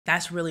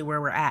That's really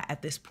where we're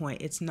at this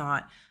point. It's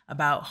not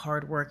about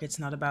hard work. It's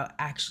not about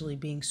actually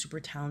being super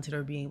talented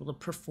or being able to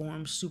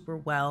perform super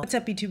well. What's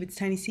up, YouTube? It's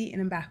Tiny C,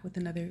 and I'm back with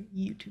another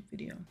YouTube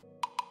video.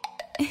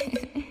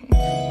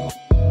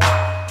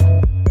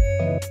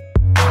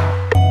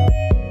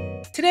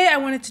 Today, I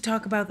wanted to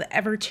talk about the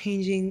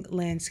ever-changing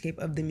landscape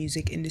of the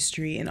music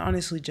industry and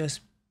honestly just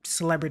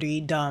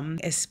celebrity-dom,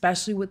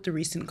 especially with the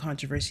recent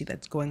controversy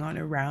that's going on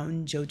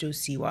around JoJo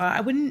Siwa.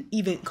 I wouldn't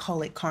even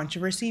call it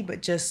controversy,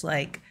 but just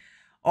like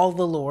all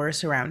the lore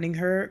surrounding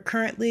her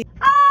currently.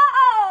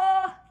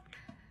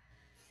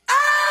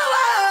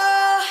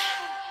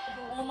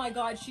 Oh my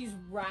god, she's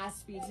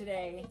raspy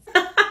today.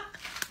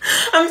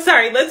 I'm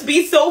sorry, let's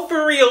be so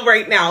for real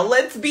right now.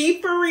 Let's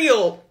be for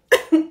real.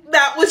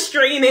 That was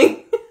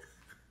straining.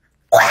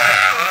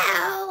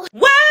 Wow!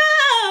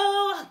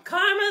 Wow!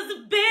 Karma's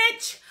a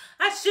bitch.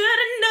 I should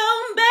have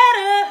known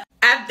better.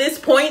 At this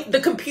point,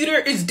 the computer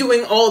is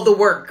doing all the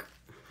work.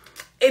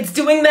 It's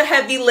doing the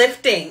heavy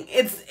lifting.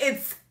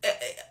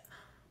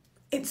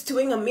 It's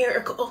doing a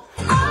miracle.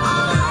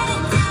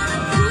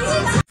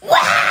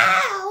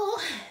 Wow!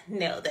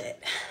 Nailed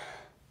it.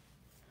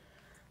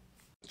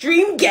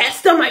 Dream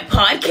guest on my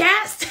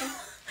podcast?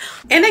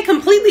 And I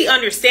completely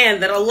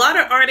understand that a lot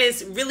of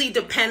artists really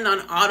depend on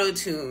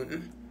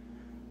auto-tune.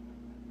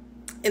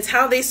 It's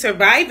how they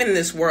survive in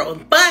this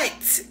world,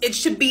 but it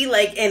should be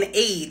like an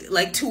aid,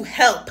 like to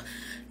help,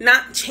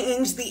 not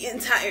change the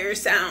entire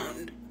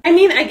sound. I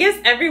mean, I guess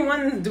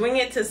everyone's doing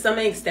it to some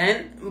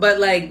extent, but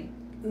like,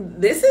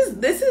 this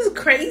is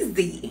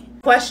crazy.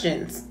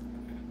 Questions,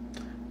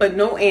 but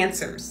no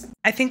answers.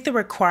 I think the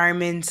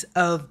requirements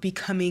of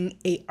becoming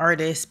an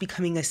artist,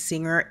 becoming a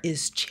singer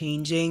is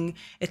changing.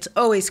 It's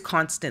always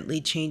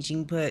constantly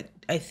changing, but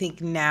I think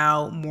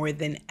now more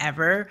than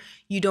ever,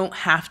 you don't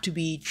have to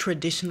be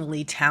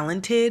traditionally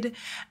talented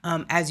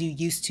as you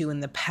used to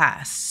in the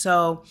past.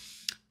 So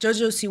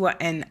JoJo Siwa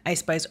and Ice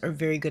Spice are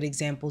very good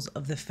examples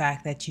of the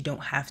fact that you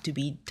don't have to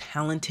be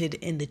talented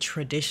in the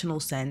traditional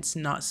sense.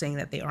 Not saying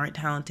that they aren't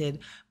talented,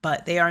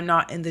 but they are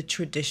not in the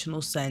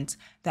traditional sense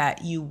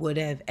that you would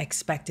have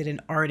expected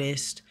an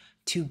artist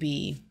to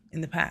be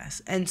in the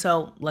past. And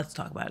so let's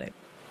talk about it.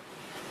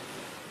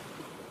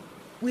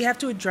 We have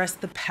to address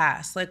the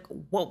past. Like,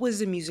 what was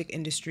the music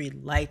industry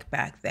like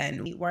back then?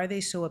 Why are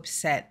they so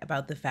upset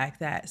about the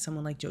fact that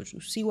someone like JoJo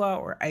Siwa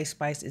or Ice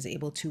Spice is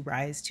able to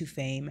rise to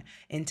fame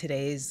in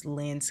today's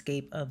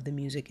landscape of the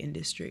music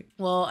industry?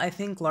 Well, I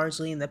think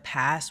largely in the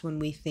past, when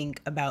we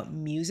think about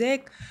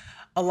music,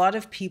 a lot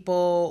of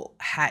people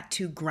had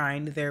to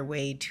grind their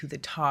way to the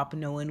top.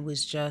 No one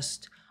was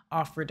just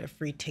offered a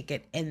free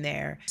ticket in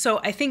there. So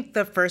I think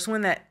the first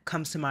one that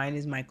comes to mind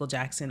is Michael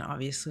Jackson,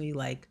 obviously,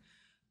 like,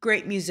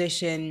 great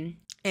musician,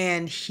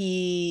 and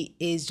he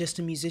is just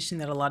a musician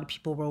that a lot of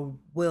people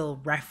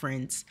will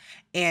reference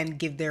and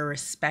give their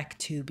respect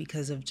to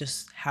because of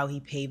just how he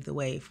paved the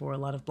way for a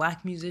lot of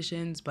Black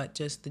musicians, but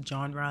just the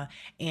genre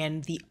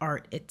and the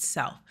art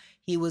itself.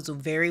 He was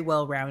very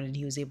well-rounded.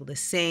 He was able to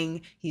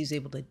sing, he was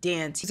able to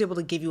dance, he was able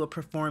to give you a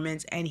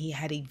performance, and he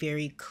had a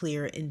very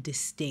clear and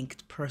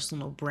distinct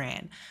personal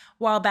brand.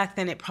 While back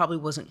then it probably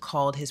wasn't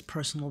called his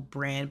personal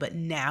brand, but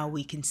now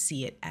we can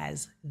see it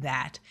as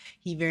that.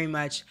 He very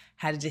much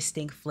had a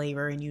distinct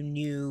flavor, and you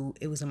knew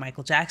it was a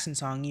Michael Jackson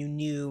song. You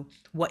knew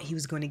what he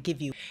was going to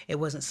give you. It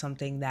wasn't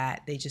something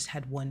that they just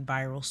had one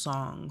viral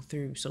song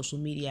through social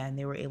media and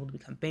they were able to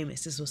become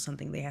famous. This was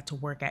something they had to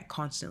work at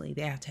constantly.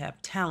 They had to have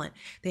talent.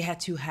 They had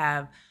to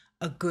have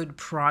a good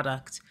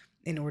product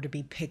in order to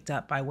be picked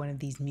up by one of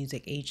these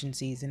music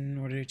agencies and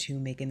in order to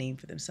make a name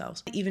for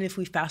themselves. Even if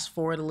we fast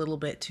forward a little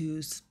bit to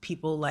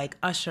people like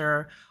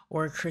Usher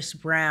or Chris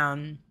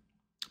Brown,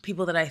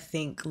 people that I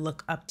think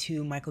look up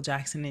to Michael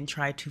Jackson and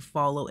try to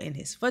follow in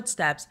his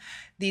footsteps,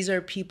 these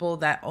are people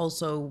that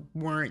also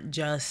weren't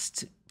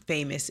just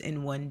famous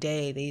in one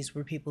day. These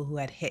were people who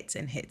had hits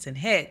and hits and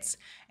hits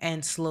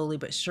and slowly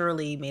but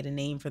surely made a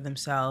name for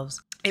themselves.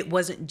 It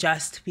wasn't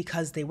just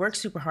because they worked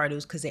super hard, it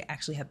was because they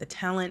actually had the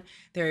talent.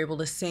 They're able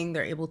to sing,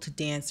 they're able to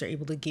dance, they're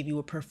able to give you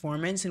a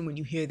performance. And when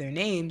you hear their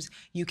names,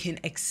 you can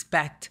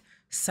expect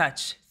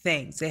such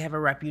things. They have a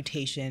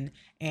reputation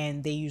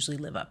and they usually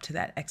live up to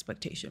that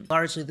expectation.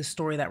 Largely the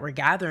story that we're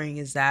gathering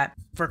is that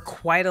for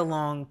quite a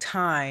long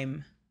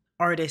time,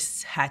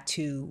 artists had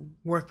to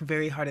work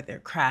very hard at their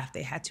craft.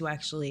 They had to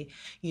actually,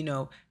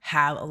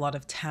 have a lot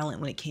of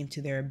talent when it came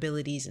to their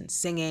abilities in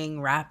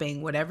singing,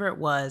 rapping, whatever it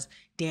was,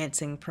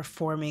 dancing,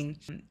 performing,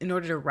 in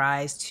order to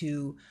rise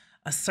to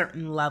a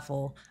certain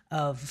level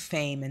of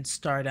fame and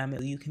stardom.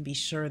 You can be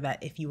sure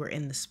that if you were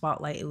in the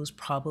spotlight, it was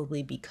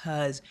probably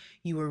because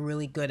you were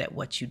really good at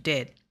what you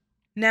did.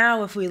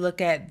 Now, if we look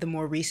at the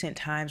more recent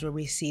times where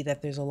we see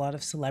that there's a lot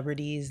of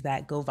celebrities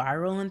that go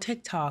viral on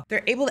TikTok,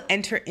 they're able to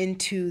enter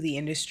into the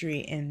industry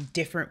in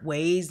different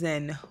ways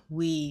than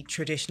we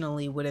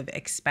traditionally would have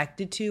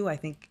expected to. I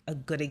think a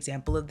good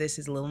example of this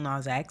is Lil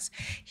Nas X.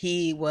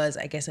 He was,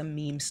 I guess, a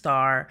meme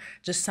star,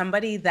 just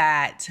somebody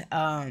that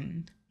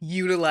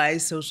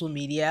utilize social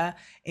media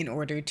in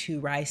order to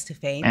rise to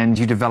fame. And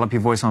you develop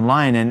your voice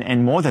online,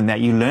 and more than that,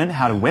 you learn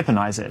how to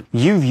weaponize it.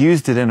 You've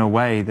used it in a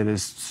way that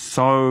is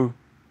so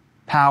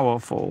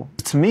powerful.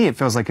 To me, it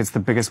feels like it's the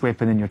biggest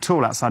weapon in your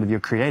tool outside of your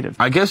creative.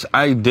 I guess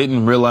I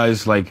didn't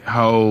realize like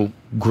how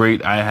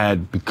great I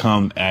had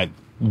become at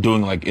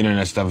doing like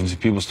internet stuff, and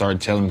people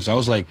started telling me, so I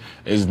was like,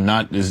 is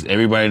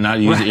everybody not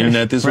using the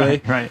internet this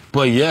way? Right.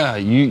 But yeah,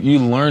 you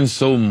learn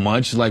so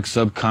much like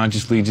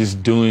subconsciously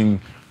just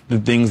doing the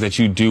things that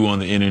you do on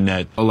the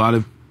internet. A lot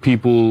of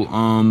people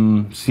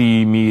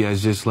see me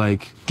as just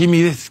like, give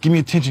me this, give me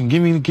attention,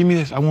 give me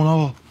this, I want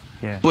all.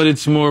 Yeah. But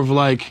it's more of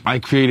like, I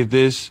created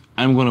this,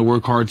 I'm going to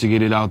work hard to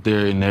get it out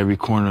there in every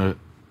corner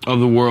of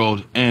the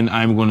world, and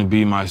I'm going to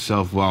be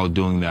myself while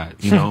doing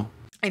that, you know?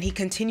 And he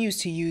continues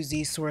to use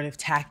these sort of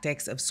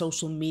tactics of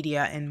social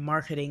media and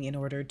marketing in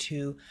order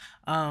to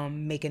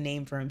make a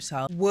name for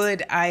himself.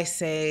 Would I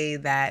say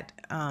that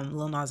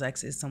Lil Nas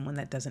X is someone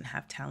that doesn't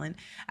have talent?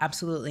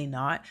 Absolutely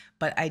not.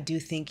 But I do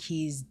think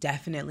he's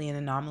definitely an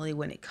anomaly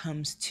when it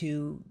comes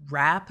to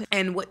rap.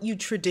 And what you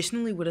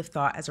traditionally would have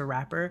thought as a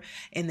rapper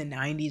in the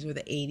 90s or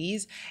the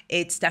 80s,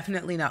 it's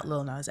definitely not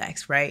Lil Nas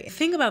X, right? The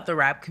thing about the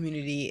rap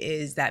community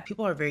is that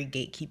people are very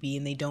gatekeepy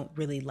and they don't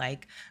really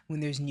like when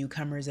there's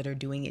newcomers that are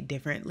doing it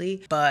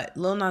differently. But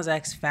Lil Nas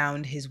X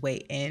found his way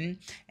in,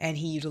 and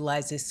he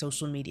utilizes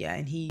social media,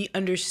 and he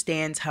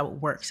understands how it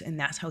works, and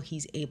that's how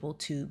he's able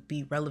to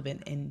be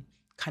relevant and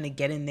kind of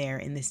get in there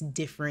in this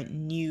different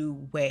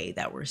new way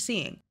that we're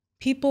seeing.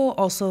 People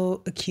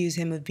also accuse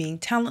him of being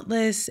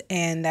talentless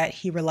and that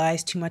he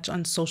relies too much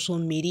on social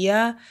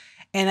media.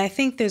 And I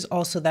think there's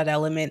also that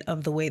element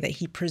of the way that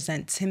he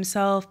presents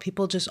himself.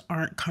 People just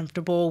aren't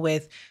comfortable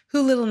with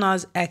who Lil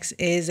Nas X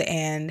is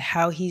and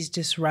how he's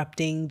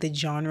disrupting the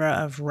genre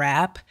of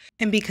rap.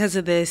 And because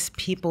of this,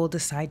 people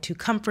decide to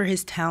come for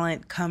his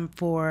talent, come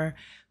for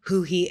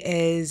who he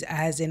is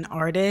as an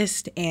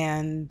artist,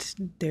 and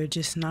they're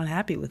just not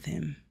happy with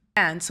him.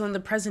 And so in the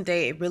present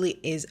day, it really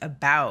is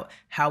about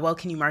how well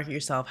can you market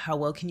yourself? How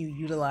well can you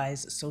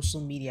utilize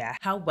social media?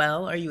 How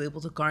well are you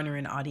able to garner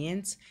an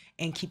audience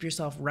and keep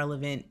yourself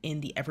relevant in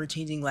the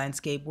ever-changing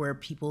landscape where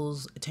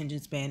people's attention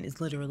span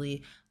is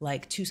literally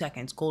like 2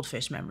 seconds,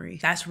 goldfish memory?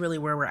 That's really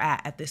where we're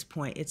at this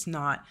point. It's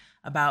not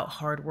about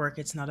hard work.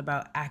 It's not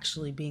about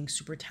actually being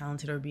super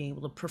talented or being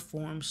able to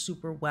perform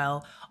super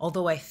well.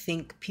 Although I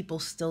think people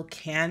still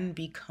can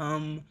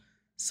become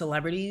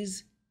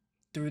celebrities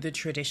through the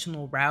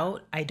traditional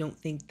route, I don't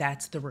think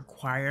that's the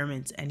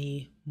requirements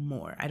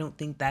anymore. I don't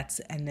think that's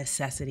a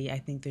necessity. I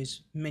think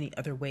there's many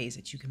other ways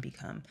that you can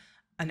become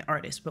an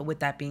artist. But with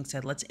that being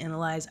said, let's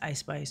analyze Ice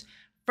Spice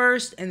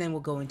first, and then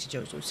we'll go into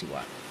JoJo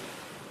Siwa.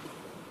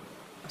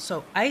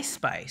 So Ice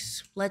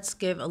Spice, let's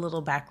give a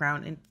little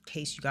background in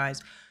case you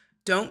guys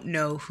don't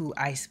know who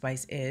Ice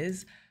Spice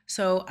is.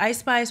 So Ice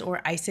Spice, or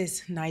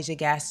Isis Nyjah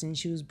Gaston,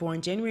 she was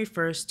born January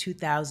 1st,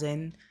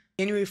 2000.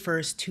 January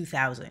 1st,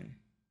 2000.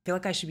 I feel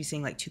like I should be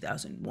saying like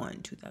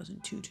 2001,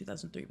 2002,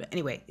 2003, but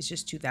anyway, it's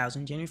just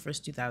 2000, January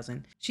 1st,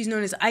 2000. She's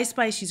known as Ice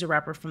Spice. She's a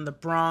rapper from the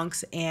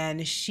Bronx,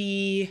 and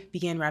she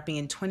began rapping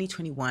in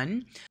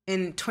 2021.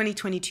 In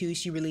 2022,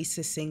 she released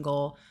a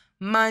single,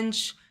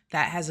 Munch,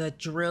 that has a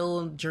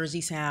drill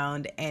Jersey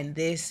sound, and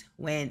this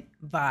went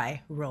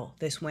viral.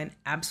 This went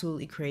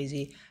absolutely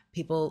crazy.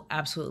 People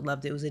absolutely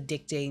loved it. It was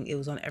addicting. It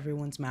was on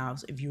everyone's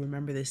mouths. If you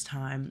remember this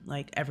time,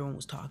 like everyone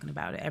was talking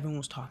about it. Everyone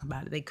was talking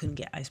about it. They couldn't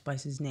get Ice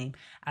Spice's name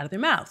out of their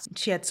mouths.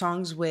 She had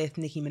songs with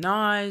Nicki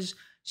Minaj.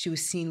 She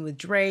was seen with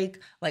Drake.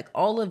 Like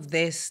all of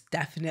this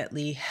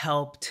definitely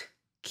helped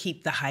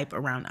keep the hype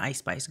around Ice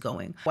Spice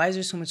going. Why is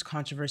there so much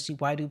controversy?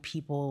 Why do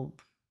people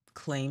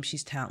claim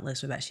she's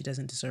talentless or that she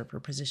doesn't deserve her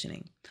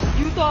positioning?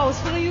 You thought I was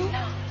feeling you?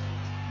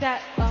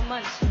 That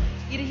Munch.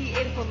 Either he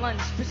ate it for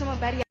lunch. For someone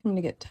bad. I'm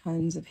gonna get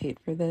tons of hate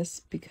for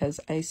this because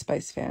Ice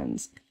Spice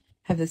fans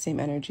have the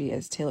same energy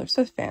as Taylor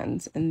Swift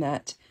fans in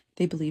that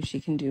they believe she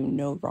can do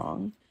no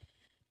wrong.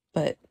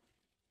 But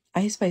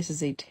Ice Spice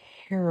is a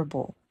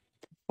terrible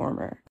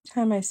performer. Every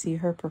time I see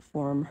her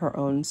perform her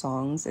own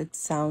songs, it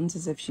sounds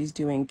as if she's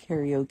doing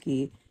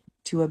karaoke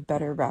to a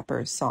better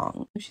rapper's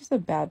song. She's a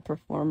bad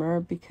performer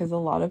because a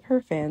lot of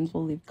her fans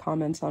will leave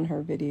comments on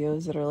her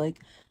videos that are like,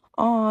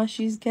 "Aw,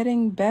 she's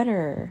getting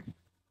better."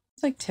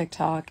 It's like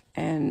TikTok,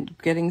 and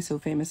getting so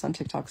famous on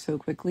TikTok so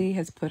quickly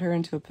has put her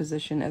into a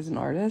position as an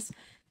artist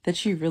that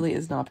she really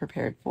is not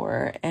prepared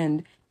for.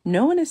 And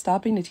no one is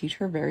stopping to teach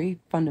her very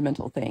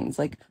fundamental things,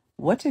 like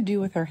what to do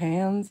with her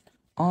hands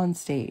on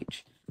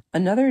stage.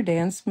 Another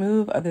dance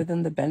move other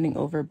than the bending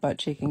over butt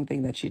shaking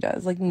thing that she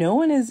does. Like no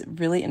one is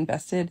really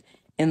invested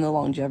in the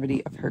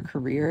longevity of her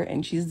career,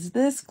 and she's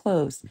this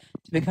close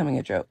to becoming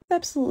a joke.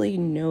 Absolutely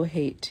no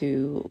hate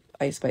to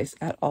Ice Spice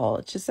at all.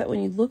 It's just that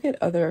when you look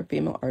at other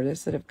female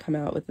artists that have come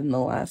out within the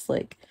last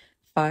like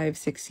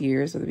 5-6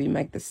 years, whether it be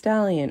Meg Thee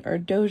Stallion or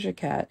Doja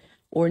Cat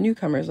or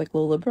newcomers like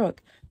Lola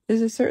Brooke,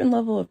 there's a certain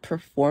level of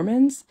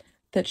performance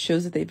that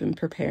shows that they've been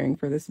preparing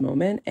for this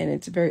moment, and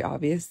it's very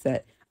obvious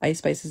that Ice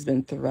Spice has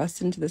been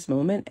thrust into this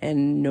moment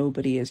and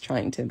nobody is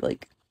trying to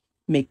like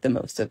make the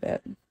most of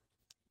it.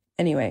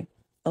 Anyway,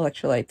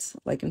 electrolytes,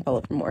 like and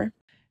follow for more.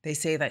 They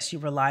say that she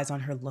relies on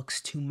her looks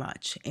too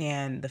much,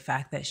 and the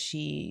fact that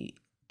she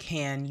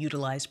can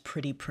utilize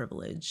pretty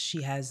privilege.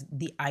 She has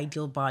the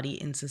ideal body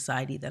in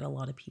society that a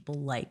lot of people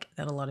like,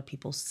 that a lot of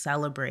people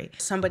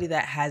celebrate. Somebody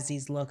that has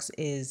these looks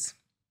is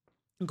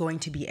going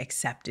to be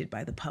accepted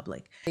by the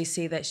public. They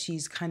say that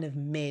she's kind of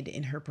mid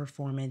in her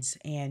performance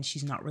and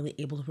she's not really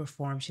able to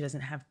perform. She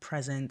doesn't have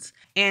presence.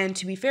 And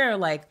to be fair,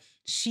 like,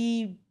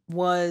 she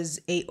was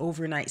a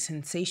overnight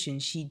sensation.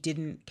 She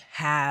didn't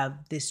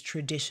have this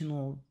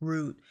traditional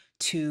route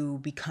to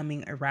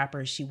becoming a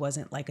rapper. She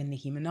wasn't like a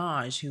Nicki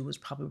Minaj, who was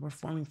probably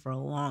performing for a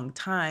long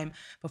time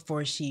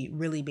before she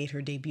really made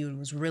her debut and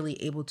was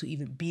really able to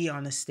even be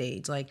on a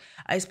stage. Like,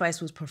 Ice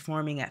Spice was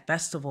performing at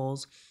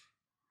festivals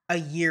a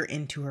year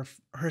into her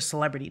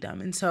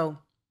celebritydom. And so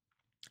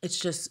it's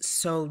just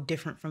so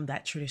different from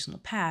that traditional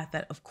path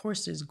that, of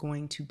course, there's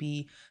going to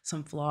be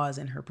some flaws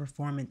in her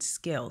performance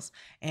skills.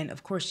 And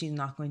of course, she's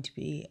not going to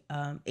be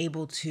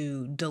able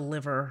to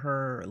deliver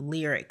her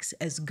lyrics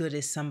as good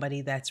as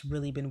somebody that's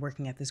really been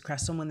working at this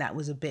craft, someone that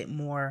was a bit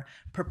more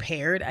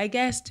prepared, I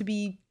guess, to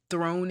be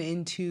thrown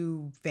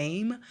into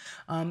fame.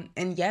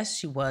 And yes,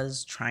 she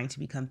was trying to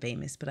become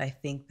famous, but I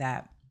think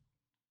that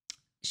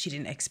she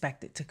didn't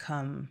expect it to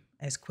come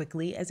as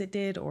quickly as it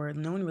did, or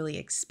no one really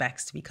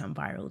expects to become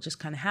viral. It just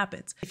kind of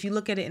happens. If you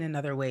look at it in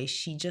another way,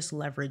 she just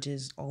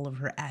leverages all of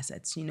her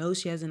assets. She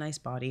knows she has a nice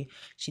body.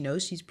 She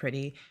knows she's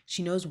pretty.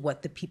 She knows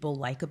what the people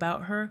like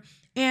about her.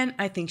 And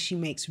I think she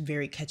makes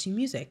very catchy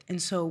music. And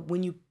so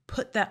when you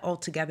put that all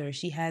together,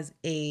 she has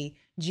a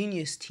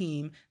genius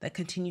team that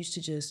continues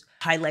to just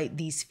highlight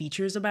these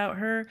features about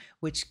her,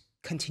 which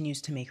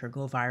continues to make her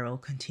go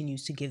viral,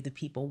 continues to give the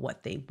people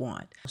what they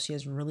want. She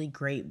has really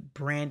great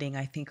branding.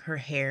 I think her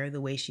hair, the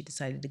way she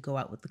decided to go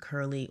out with the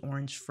curly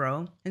orange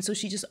fro. And so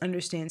she just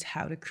understands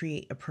how to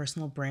create a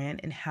personal brand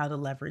and how to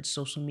leverage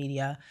social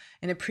media.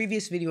 In a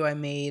previous video I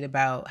made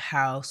about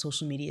how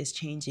social media is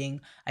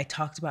changing, I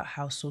talked about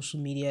how social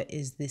media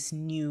is this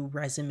new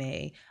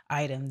resume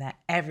item that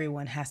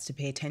everyone has to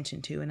pay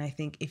attention to. And I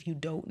think if you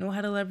don't know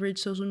how to leverage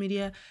social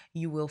media,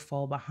 you will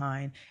fall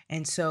behind.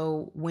 And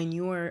so when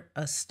you're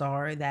a star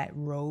that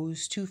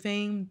rose to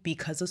fame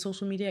because of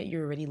social media,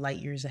 you're already light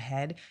years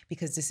ahead,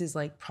 because this is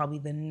like probably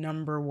the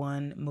number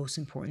one most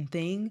important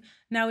thing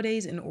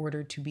nowadays in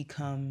order to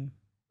become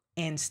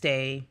and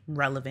stay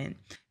relevant.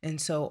 And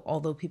so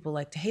although people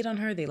like to hate on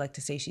her, they like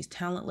to say she's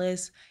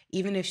talentless,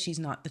 even if she's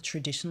not the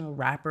traditional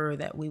rapper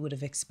that we would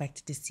have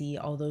expected to see,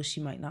 although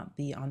she might not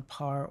be on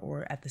par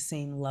or at the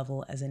same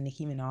level as a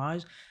Nicki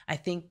Minaj. I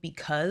think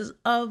because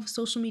of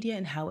social media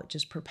and how it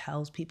just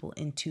propels people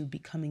into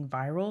becoming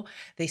viral,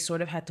 they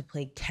sort of had to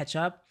play catch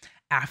up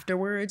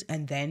afterwards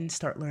and then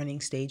start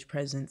learning stage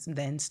presence and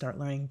then start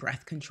learning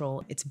breath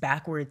control. It's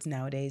backwards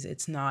nowadays.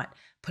 It's not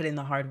put in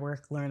the hard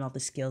work, learn all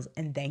the skills,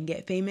 and then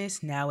get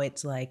famous. Now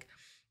it's like,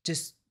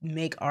 just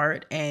make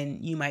art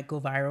and you might go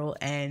viral.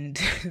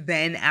 And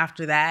then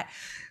after that,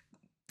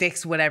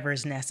 fix whatever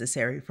is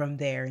necessary from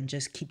there and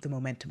just keep the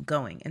momentum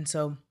going. And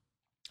so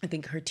I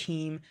think her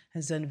team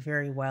has done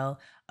very well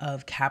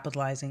of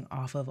capitalizing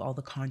off of all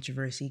the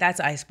controversy.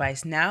 That's Ice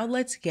Spice. Now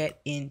let's get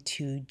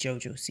into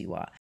JoJo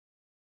Siwa.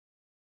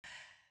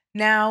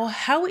 Now,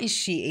 how is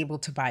she able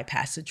to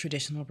bypass the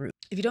traditional route?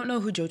 If you don't know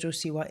who JoJo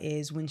Siwa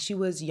is, when she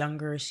was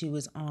younger, she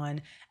was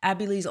on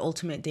Abby Lee's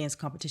Ultimate Dance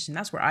Competition.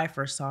 That's where I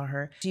first saw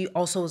her. She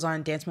also was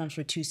on Dance Moms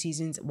for 2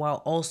 seasons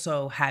while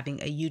also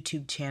having a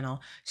YouTube channel.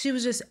 She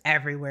was just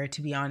everywhere,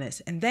 to be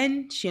honest. And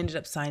then she ended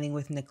up signing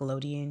with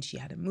Nickelodeon. She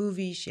had a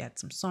movie, she had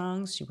some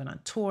songs, she went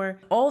on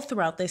tour. All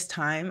throughout this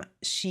time,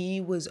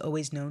 she was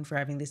always known for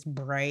having this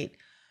bright,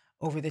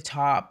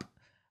 over-the-top,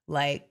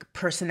 like,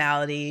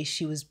 personality.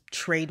 She was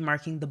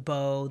trademarking the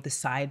bow, the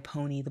side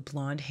pony, the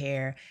blonde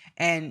hair,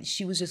 and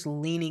she was just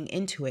leaning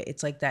into it.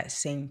 It's like that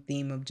same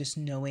theme of just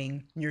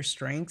knowing your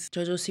strengths.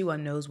 JoJo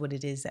Siwa knows what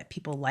it is that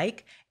people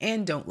like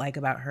and don't like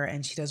about her,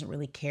 and she doesn't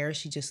really care.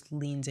 She just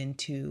leans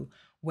into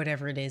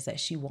whatever it is that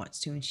she wants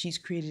to, and she's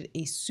created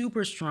a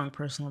super strong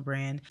personal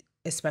brand,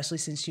 especially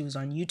since she was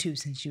on YouTube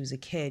since she was a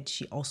kid.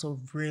 She also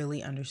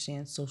really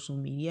understands social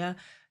media.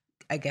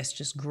 I guess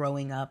just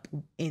growing up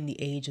in the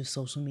age of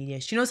social media.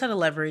 She knows how to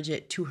leverage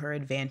it to her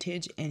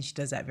advantage, and she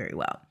does that very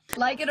well.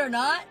 Like it or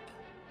not,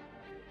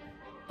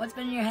 what's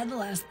been in your head the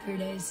last 3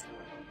 days?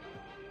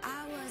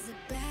 I was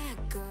a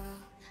bad girl.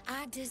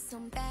 I did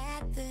some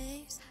bad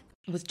things.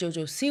 With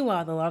JoJo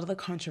Siwa, a lot of the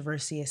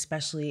controversy,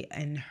 especially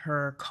in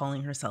her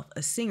calling herself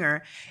a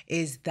singer,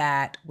 is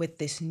that with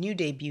this new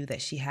debut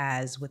that she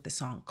has with the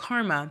song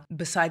Karma,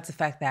 besides the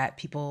fact that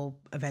people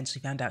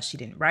eventually found out she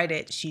didn't write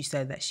it, she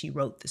said that she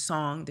wrote the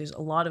song. There's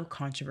a lot of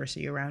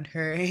controversy around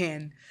her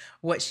and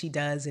what she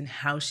does and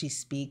how she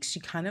speaks. She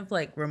kind of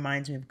like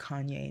reminds me of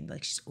Kanye.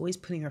 Like, she's always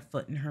putting her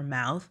foot in her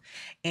mouth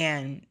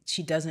and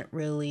she doesn't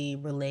really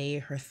relay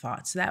her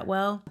thoughts that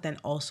well. Then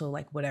also,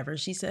 like, whatever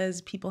she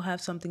says, people have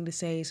something to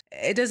say.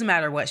 It doesn't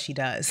matter what she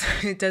does.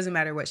 It doesn't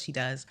matter what she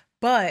does.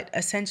 But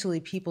essentially,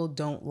 people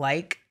don't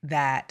like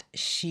that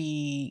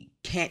she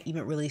can't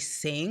even really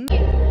sing.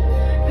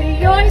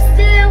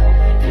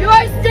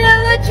 You're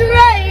still a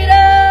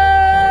traitor.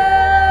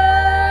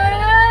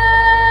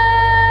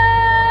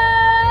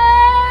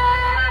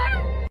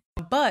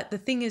 But the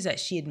thing is that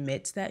she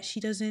admits that she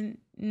doesn't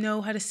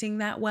know how to sing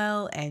that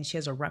well, and she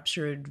has a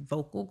ruptured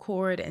vocal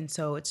cord. And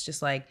so it's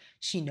just like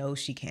she knows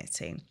she can't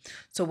sing.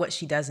 So what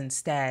she does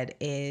instead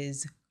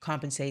is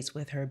compensates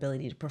with her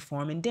ability to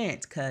perform and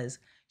dance, because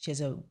she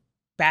has a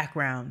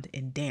background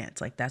in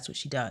dance. Like, that's what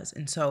she does.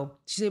 And so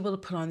she's able to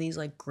put on these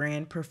like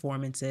grand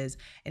performances,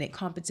 and it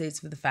compensates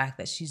for the fact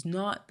that she's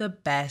not the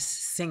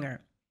best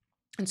singer.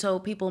 And so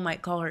people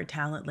might call her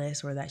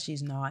talentless, or that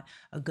she's not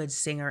a good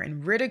singer,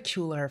 and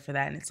ridicule her for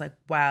that. And it's like,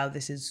 wow,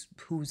 this is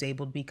who's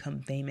able to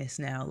become famous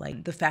now.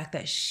 Like, the fact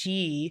that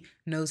she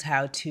knows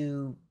how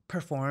to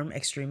perform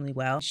extremely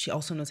well. She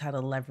also knows how to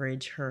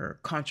leverage her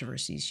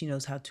controversies. She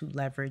knows how to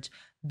leverage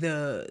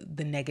the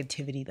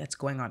negativity that's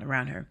going on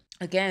around her.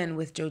 Again,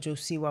 with JoJo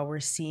Siwa, we're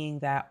seeing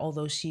that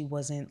although she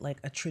wasn't like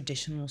a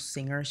traditional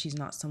singer, she's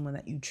not someone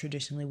that you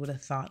traditionally would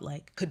have thought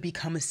like could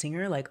become a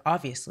singer. Like,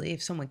 obviously,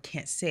 if someone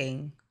can't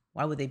sing,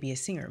 why would they be a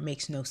singer? It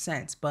makes no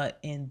sense. But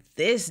in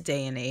this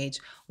day and age,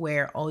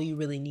 where all you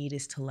really need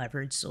is to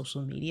leverage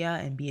social media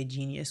and be a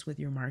genius with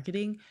your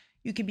marketing,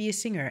 you could be a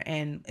singer.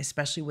 And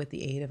especially with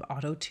the aid of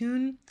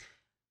auto-tune,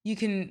 you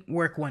can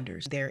work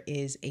wonders. There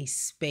is a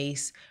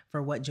space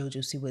for what JoJo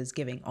Siwa is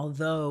giving.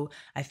 Although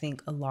I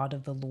think a lot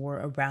of the lore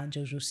around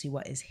JoJo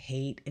Siwa is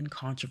hate and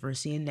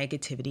controversy and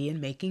negativity and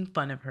making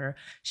fun of her,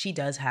 she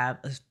does have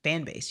a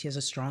fan base. She has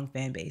a strong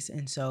fan base.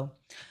 And so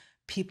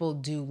people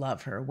do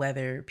love her,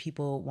 whether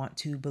people want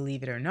to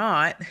believe it or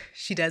not.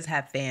 She does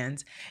have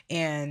fans.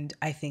 And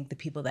I think the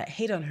people that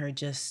hate on her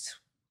just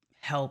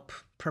help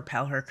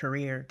propel her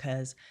career,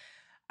 because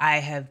I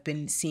have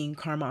been seeing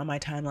karma on my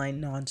timeline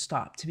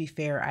nonstop. To be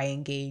fair, I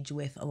engage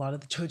with a lot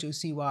of the JoJo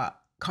Siwa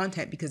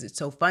content because it's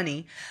so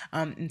funny.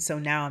 And so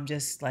now I'm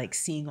just like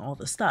seeing all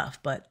the stuff,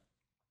 but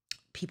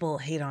people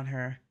hate on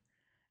her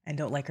and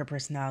don't like her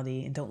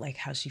personality and don't like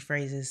how she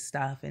phrases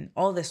stuff and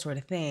all this sort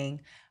of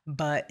thing.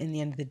 But in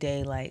the end of the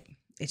day, like,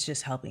 it's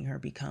just helping her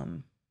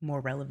become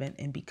more relevant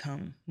and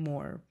become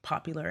more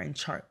popular and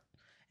chart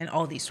and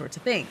all these sorts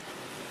of things.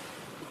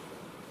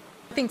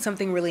 I think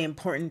something really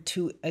important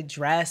to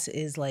address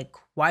is like,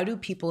 why do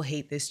people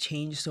hate this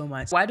change so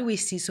much? Why do we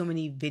see so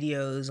many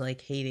videos like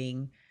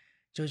hating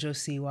JoJo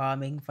Siwa,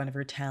 making fun of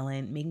her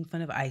talent, making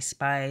fun of Ice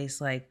Spice?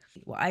 Like,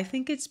 well, I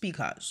think it's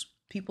because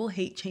people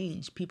hate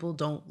change. People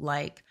don't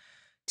like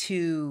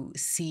to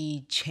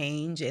see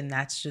change, and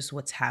that's just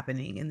what's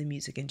happening in the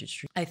music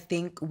industry. I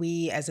think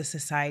we as a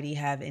society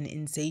have an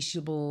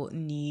insatiable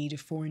need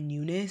for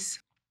newness.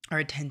 Our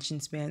attention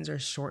spans are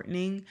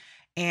shortening,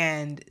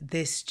 and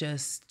this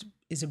just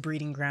is a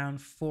breeding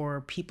ground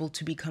for people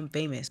to become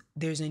famous.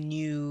 There's a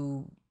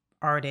new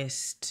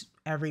artist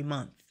every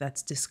month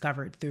that's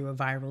discovered through a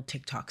viral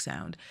TikTok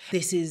sound.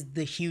 This is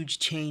the huge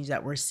change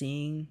that we're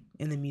seeing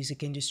in the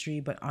music industry,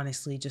 but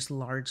honestly, just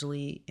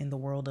largely in the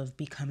world of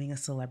becoming a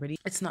celebrity.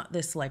 It's not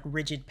this like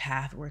rigid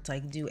path where it's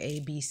like do A,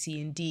 B, C,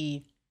 and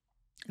D,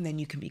 and then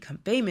you can become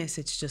famous.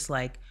 It's just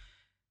like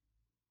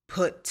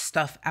put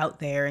stuff out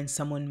there and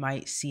someone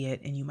might see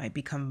it and you might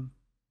become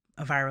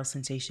a viral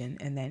sensation,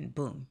 and then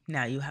boom,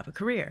 now you have a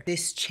career.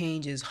 This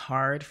change is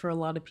hard for a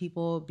lot of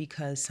people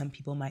because some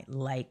people might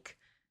like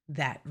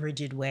that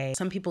rigid way.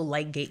 Some people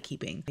like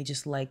gatekeeping. They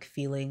just like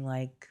feeling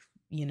like,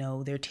 you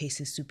know, their taste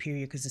is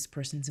superior because this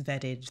person's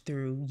vetted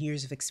through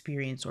years of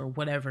experience or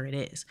whatever it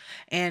is.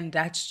 And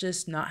that's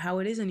just not how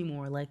it is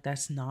anymore. Like,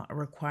 that's not a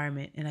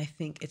requirement. And I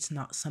think it's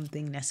not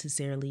something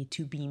necessarily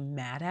to be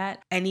mad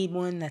at.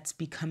 Anyone that's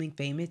becoming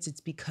famous,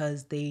 it's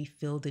because they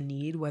feel the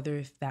need, whether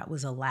if that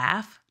was a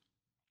laugh,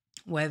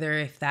 whether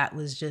if that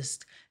was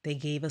just they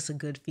gave us a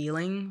good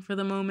feeling for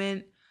the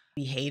moment.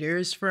 Be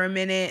haters for a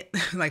minute,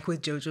 like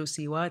with JoJo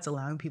Siwa, it's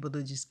allowing people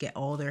to just get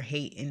all their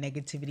hate and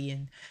negativity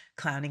and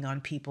clowning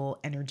on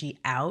people energy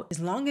out. As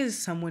long as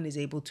someone is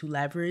able to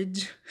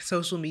leverage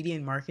social media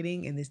and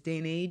marketing in this day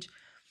and age,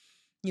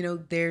 you know,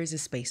 there's a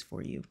space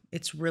for you.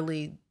 It's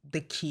really the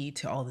key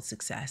to all the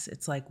success.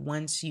 It's like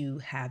once you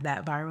have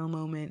that viral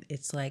moment,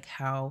 it's like,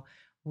 how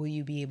will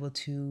you be able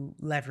to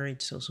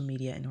leverage social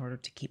media in order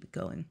to keep it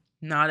going?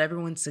 Not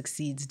everyone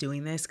succeeds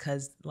doing this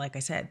because, like I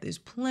said, there's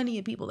plenty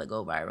of people that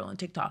go viral on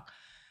TikTok.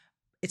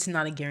 It's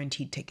not a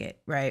guaranteed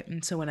ticket, right?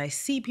 And so when I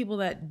see people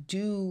that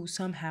do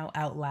somehow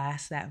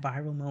outlast that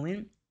viral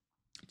moment,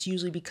 it's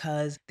usually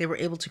because they were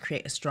able to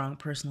create a strong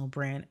personal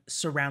brand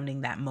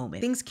surrounding that moment.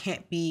 Things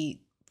can't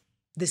be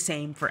the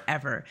same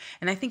forever.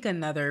 And I think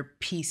another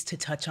piece to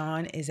touch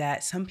on is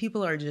that some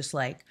people are just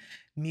like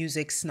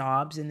music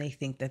snobs and they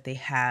think that they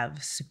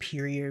have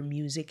superior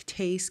music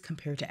taste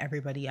compared to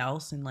everybody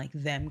else, and like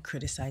them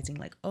criticizing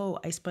like, oh,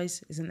 Ice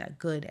Spice isn't that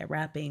good at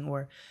rapping,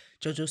 or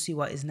JoJo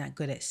Siwa isn't that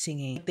good at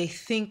singing. They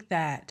think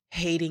that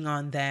hating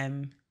on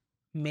them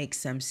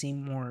makes them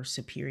seem more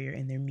superior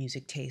in their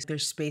music taste.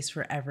 There's space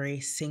for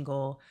every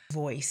single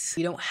voice.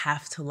 You don't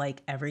have to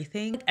like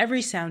everything.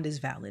 Every sound is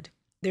valid.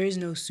 there is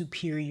no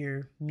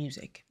superior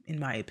music, in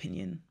my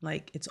opinion.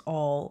 Like, it's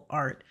all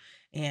art,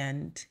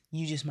 and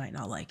you just might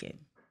not like it.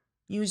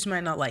 You just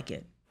might not like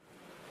it,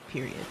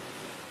 period.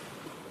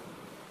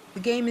 The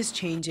game is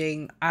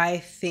changing. I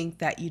think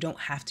that you don't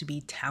have to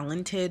be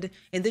talented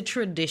in the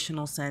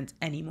traditional sense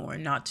anymore.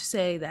 Not to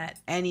say that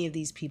any of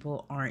these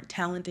people aren't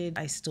talented.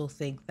 I still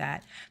think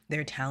that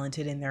they're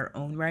talented in their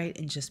own right.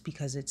 And just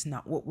because it's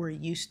not what we're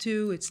used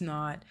to, it's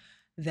not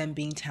them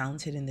being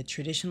talented in the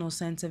traditional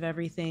sense of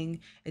everything,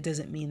 it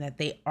doesn't mean that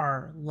they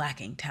are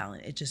lacking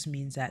talent. It just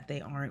means that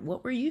they aren't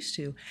what we're used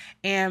to.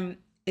 And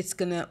it's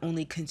going to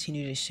only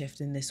continue to shift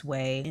in this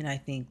way. And I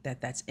think that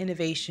that's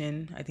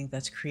innovation. I think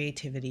that's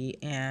creativity.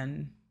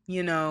 And,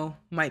 you know,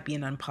 might be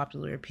an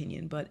unpopular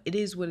opinion, but it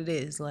is what it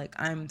is. Like,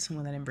 I'm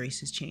someone that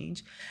embraces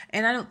change.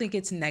 And I don't think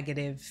it's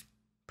negative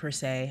per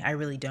se. I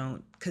really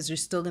don't. Because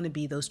there's still going to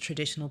be those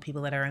traditional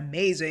people that are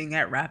amazing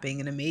at rapping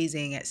and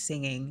amazing at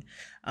singing.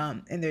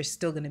 And they're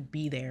still going to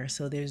be there.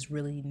 So there's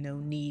really no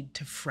need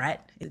to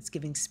fret. It's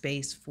giving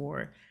space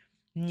for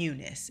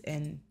newness,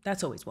 and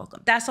that's always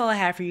welcome. That's all I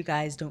have for you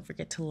guys. Don't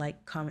forget to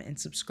like, comment, and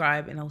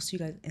subscribe, and I'll see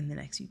you guys in the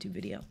next YouTube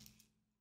video.